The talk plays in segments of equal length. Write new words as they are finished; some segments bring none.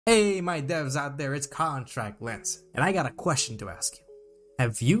Hey, my devs out there, it's contractors, and I got a question to ask you.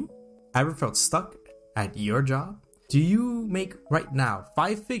 Have you ever felt stuck at your job? Do you make right now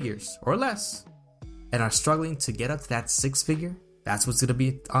 5 figures or less and are struggling to get up to that 6 figure? That's what's going to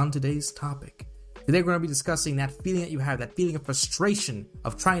be on today's topic. Today we're going to be discussing that feeling that you have, that feeling of frustration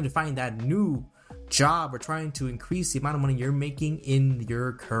of trying to find that new job or trying to increase the amount of money you're making in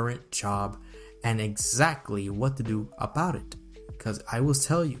your current job and exactly what to do about it. Because I will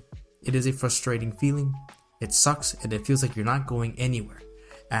tell you, it is a frustrating feeling. It sucks and it feels like you're not going anywhere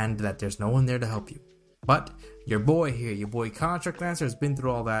and that there's no one there to help you. But your boy here, your boy Contract Lancer, has been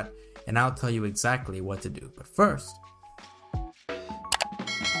through all that, and I'll tell you exactly what to do. But first,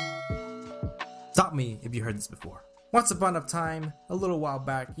 stop me if you heard this before. Once upon a time, a little while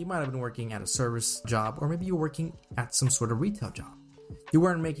back, you might have been working at a service job, or maybe you were working at some sort of retail job. You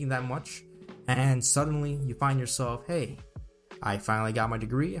weren't making that much, and suddenly you find yourself, hey, I finally got my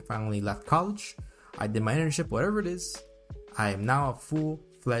degree, I finally left college, I did my internship, whatever it is, I am now a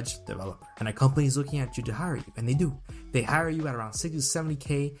full-fledged developer. And a company is looking at you to hire you, and they do. They hire you at around 60 to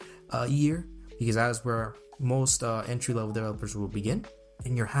 70K a year, because that is where most entry-level developers will begin,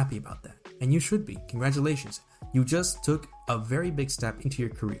 and you're happy about that. And you should be. Congratulations. You just took a very big step into your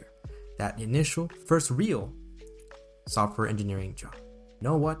career. That initial, first real software engineering job. You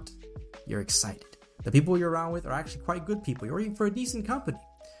know what? You're excited. The people you're around with are actually quite good people. You're working for a decent company.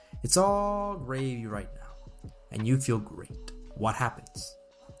 It's all gravy right now. And you feel great. What happens?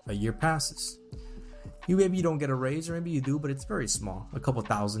 A year passes. Maybe you don't get a raise, or maybe you do, but it's very small. A couple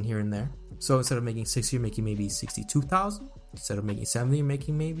thousand here and there. So instead of making 60, you're making maybe 62,000. Instead of making 70, you're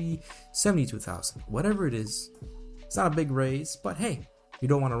making maybe 72,000. Whatever it is. It's not a big raise, but hey, you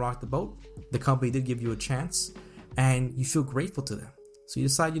don't want to rock the boat. The company did give you a chance, and you feel grateful to them. So you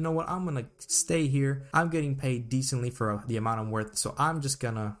decide, you know what, I'm going to stay here. I'm getting paid decently for the amount I'm worth, so I'm just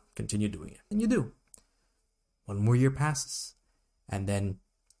going to continue doing it. And you do. One more year passes. And then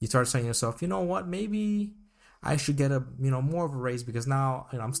you start saying to yourself, you know what, maybe I should get more of a raise, because now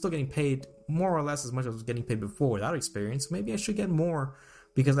I'm still getting paid more or less as much as I was getting paid before without experience. Maybe I should get more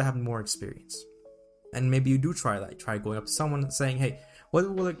because I have more experience. And maybe you do try that. Try going up to someone saying, hey, what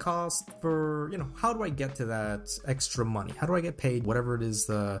will it cost for, how do I get to that extra money? How do I get paid? Whatever it is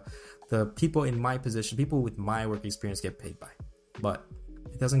the people in my position, people with my work experience get paid by. But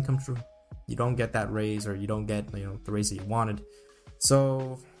it doesn't come true. You don't get that raise, or you don't get, the raise that you wanted.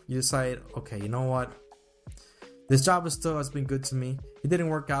 So you decide, okay, you know what? This job has been good to me. It didn't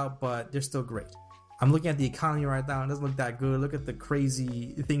work out, but they're still great. I'm looking at the economy right now. It doesn't look that good. Look at the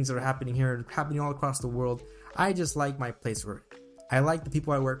crazy things that are happening here, happening all across the world. I just like my place where I like the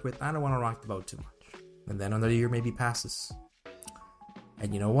people I work with. I don't want to rock the boat too much. And then another year maybe passes.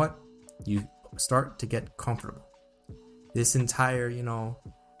 And you know what? You start to get comfortable. This entire,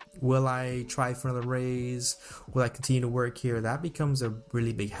 will I try for another raise? Will I continue to work here? That becomes a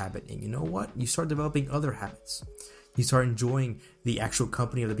really big habit. And you know what? You start developing other habits. You start enjoying the actual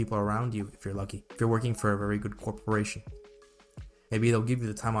company of the people around you, if you're lucky. If you're working for a very good corporation. Maybe they'll give you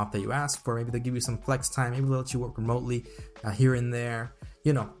the time off that you ask for. Maybe they'll give you some flex time. Maybe they'll let you work remotely here and there.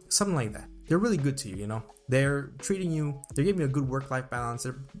 Something like that. They're really good to you, They're treating you, they're giving you a good work-life balance,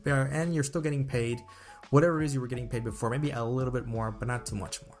 and you're still getting paid. Whatever it is you were getting paid before, maybe a little bit more, but not too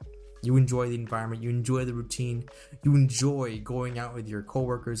much more. You enjoy the environment. You enjoy the routine. You enjoy going out with your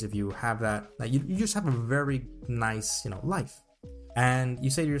coworkers if you have that. You just have a very nice, life. And you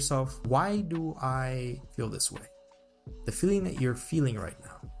say to yourself, why do I feel this way? The feeling that you're feeling right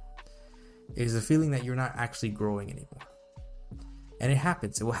now is a feeling that you're not actually growing anymore. And it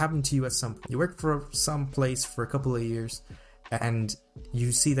happens. It will happen to you at some point. You work for some place for a couple of years, and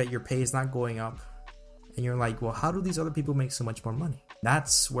you see that your pay is not going up. And you're like, well, how do these other people make so much more money?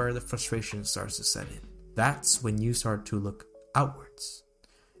 That's where the frustration starts to set in. That's when you start to look outwards.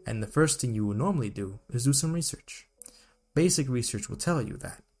 And the first thing you will normally do is do some research. Basic research will tell you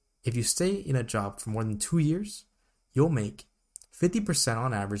that if you stay in a job for more than 2 years, you'll make 50%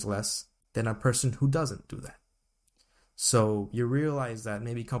 on average less than a person who doesn't do that. So you realize that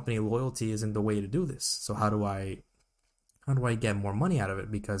maybe company loyalty isn't the way to do this. So how do I get more money out of it?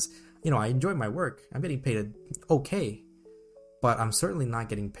 Because, I enjoy my work. I'm getting paid okay, but I'm certainly not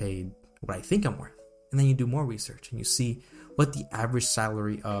getting paid what I think I'm worth. And then you do more research and you see what the average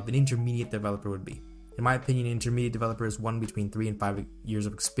salary of an intermediate developer would be. In my opinion, an intermediate developer is one between 3 and 5 years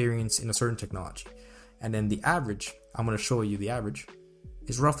of experience in a certain technology. And then the average, I'm going to show you the average,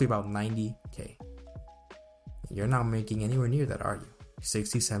 is roughly about 90K. You're not making anywhere near that, are you?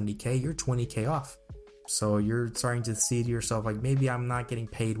 60, 70K, you're 20K off. So you're starting to see to yourself, like, maybe I'm not getting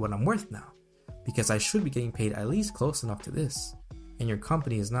paid what I'm worth now, because I should be getting paid at least close enough to this. and your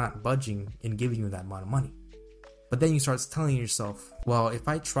company is not budging in giving you that amount of money. But then you start telling yourself, well, if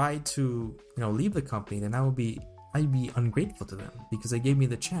I try to, leave the company, then I'd be ungrateful to them because they gave me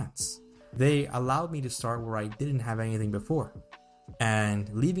the chance. They allowed me to start where I didn't have anything before. And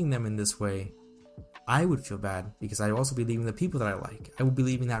leaving them in this way, I would feel bad because I'd also be leaving the people that I like. I would be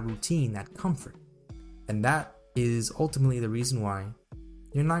leaving that routine, that comfort. And that is ultimately the reason why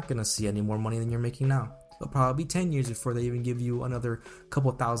you're not going to see any more money than you're making now. It'll probably be 10 years before they even give you another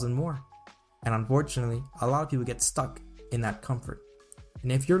couple thousand more. And unfortunately, a lot of people get stuck in that comfort.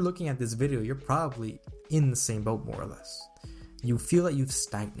 And if you're looking at this video, you're probably in the same boat more or less. You feel that you've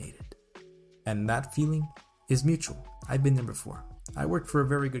stagnated. And that feeling is mutual. I've been there before. I worked for a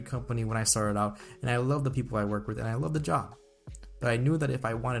very good company when I started out, and I love the people I work with, and I love the job. But I knew that if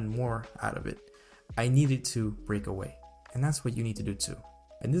I wanted more out of it, I needed to break away. And that's what you need to do too.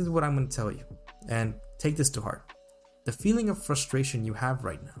 And this is what I'm going to tell you. And take this to heart. The feeling of frustration you have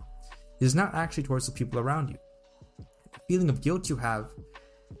right now is not actually towards the people around you. The feeling of guilt you have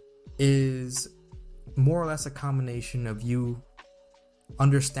is more or less a combination of you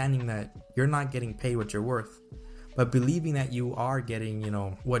understanding that you're not getting paid what you're worth, but believing that you are getting,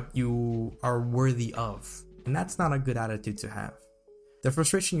 what you are worthy of. And that's not a good attitude to have. The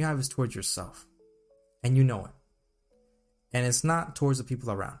frustration you have is towards yourself, and you know it. And it's not towards the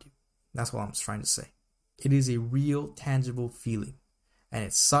people around you. That's what I'm trying to say. It is a real, tangible feeling, and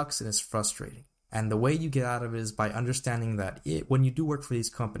it sucks and it's frustrating. And the way you get out of it is by understanding that when you do work for these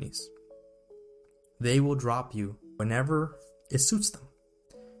companies, they will drop you whenever it suits them.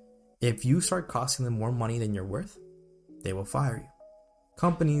 If you start costing them more money than you're worth, they will fire you.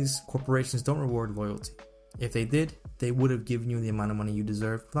 Companies, corporations don't reward loyalty. If they did, they would have given you the amount of money you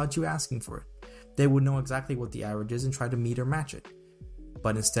deserve without you asking for it. They would know exactly what the average is and try to meet or match it.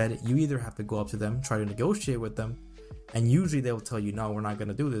 But instead, you either have to go up to them, try to negotiate with them, and usually they will tell you, no, we're not going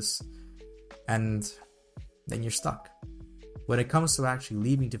to do this. And then you're stuck. When it comes to actually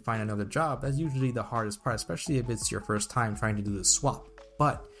leaving to find another job, that's usually the hardest part, especially if it's your first time trying to do the swap.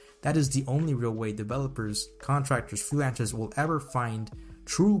 But that is the only real way developers, contractors, freelancers will ever find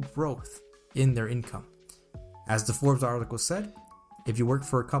true growth in their income. As the Forbes article said, if you work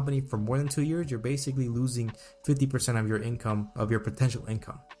for a company for more than 2 years, you're basically losing 50% of your income, of your potential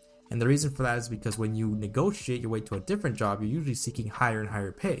income. And the reason for that is because when you negotiate your way to a different job, you're usually seeking higher and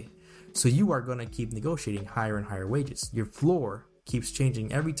higher pay. So you are going to keep negotiating higher and higher wages. Your floor keeps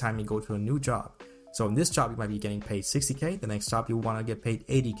changing every time you go to a new job. So in this job, you might be getting paid 60K. The next job, you want to get paid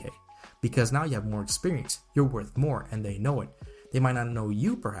 80K. Because now you have more experience. You're worth more, and they know it. They might not know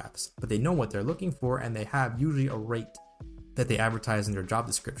you, perhaps, but they know what they're looking for, and they have usually a rate that they advertise in their job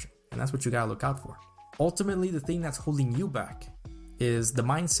description. And that's what you got to look out for. Ultimately, the thing that's holding you back is the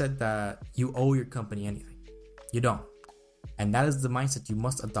mindset that you owe your company anything. You don't. And that is the mindset you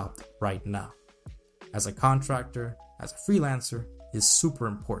must adopt right now. As a contractor, as a freelancer, is super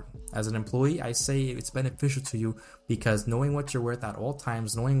important. As an employee, I say it's beneficial to you because knowing what you're worth at all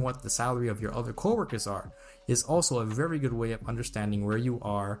times, knowing what the salary of your other coworkers are, is also a very good way of understanding where you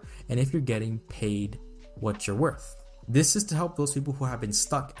are and if you're getting paid what you're worth. This is to help those people who have been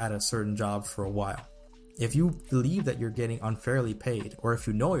stuck at a certain job for a while. If you believe that you're getting unfairly paid, or if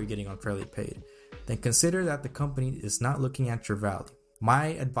you know you're getting unfairly paid, then consider that the company is not looking at your value. My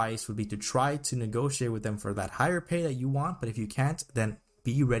advice would be to try to negotiate with them for that higher pay that you want, but if you can't, then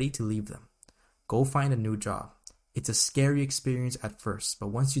be ready to leave them. Go find a new job. It's a scary experience at first, but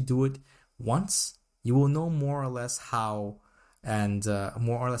once you do it once, you will know more or less how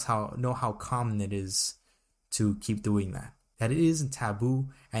common it is to keep doing that. That it isn't taboo,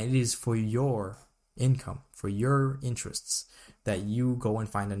 and it is for your income, for your interests, that you go and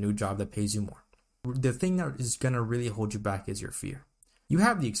find a new job that pays you more. The thing that is going to really hold you back is your fear. You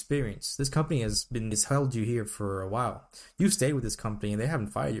have the experience. This company has held you here for a while. You stayed with this company and they haven't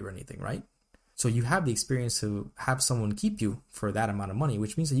fired you or anything, right? So you have the experience to have someone keep you for that amount of money,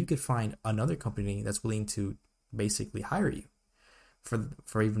 which means that you could find another company that's willing to basically hire you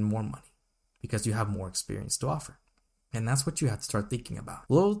for even more money because you have more experience to offer. And that's what you have to start thinking about.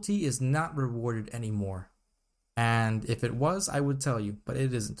 Loyalty is not rewarded anymore. And if it was, I would tell you, but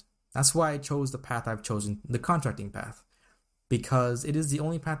it isn't. That's why I chose the path I've chosen, the contracting path, because it is the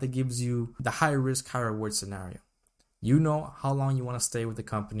only path that gives you the high risk, high reward scenario. You know how long you want to stay with the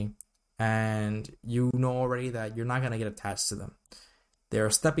company, and you know already that you're not going to get attached to them. They're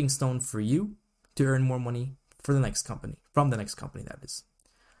a stepping stone for you to earn more money for the next company, from the next company, that is.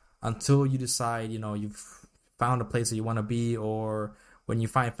 Until you decide, you've found a place that you want to be, or when you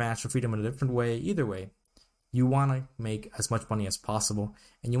find financial freedom in a different way. Either way, you want to make as much money as possible,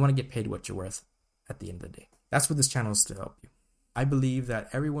 and you want to get paid what you're worth at the end of the day. That's what this channel is to help you. I believe that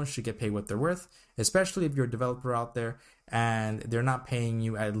everyone should get paid what they're worth, especially if you're a developer out there and they're not paying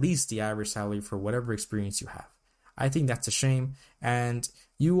you at least the average salary for whatever experience you have. I think that's a shame, and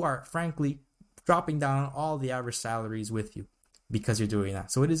you are frankly dropping down all the average salaries with you because you're doing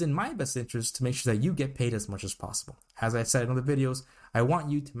that. So it is in my best interest to make sure that you get paid as much as possible. As I said in other videos, I want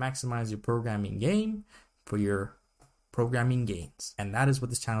you to maximize your programming game for your programming gains. And that is what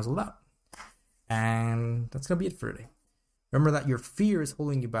this channel is all about. And that's going to be it for today. Remember that your fear is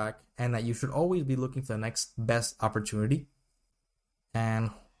holding you back and that you should always be looking for the next best opportunity.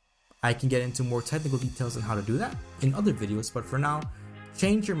 And I can get into more technical details on how to do that in other videos. But for now,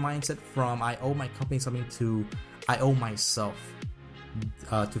 change your mindset from I owe my company something to I owe myself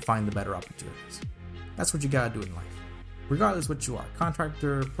to find the better opportunities. That's what you gotta do in life. Regardless what you are,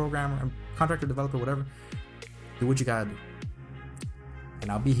 contractor, programmer, contractor, developer, whatever, do what you gotta do.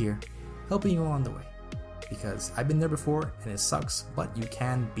 And I'll be here helping you along the way. Because I've been there before and it sucks, but you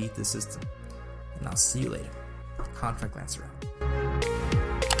can beat the system. And I'll see you later. Contract Lancer out.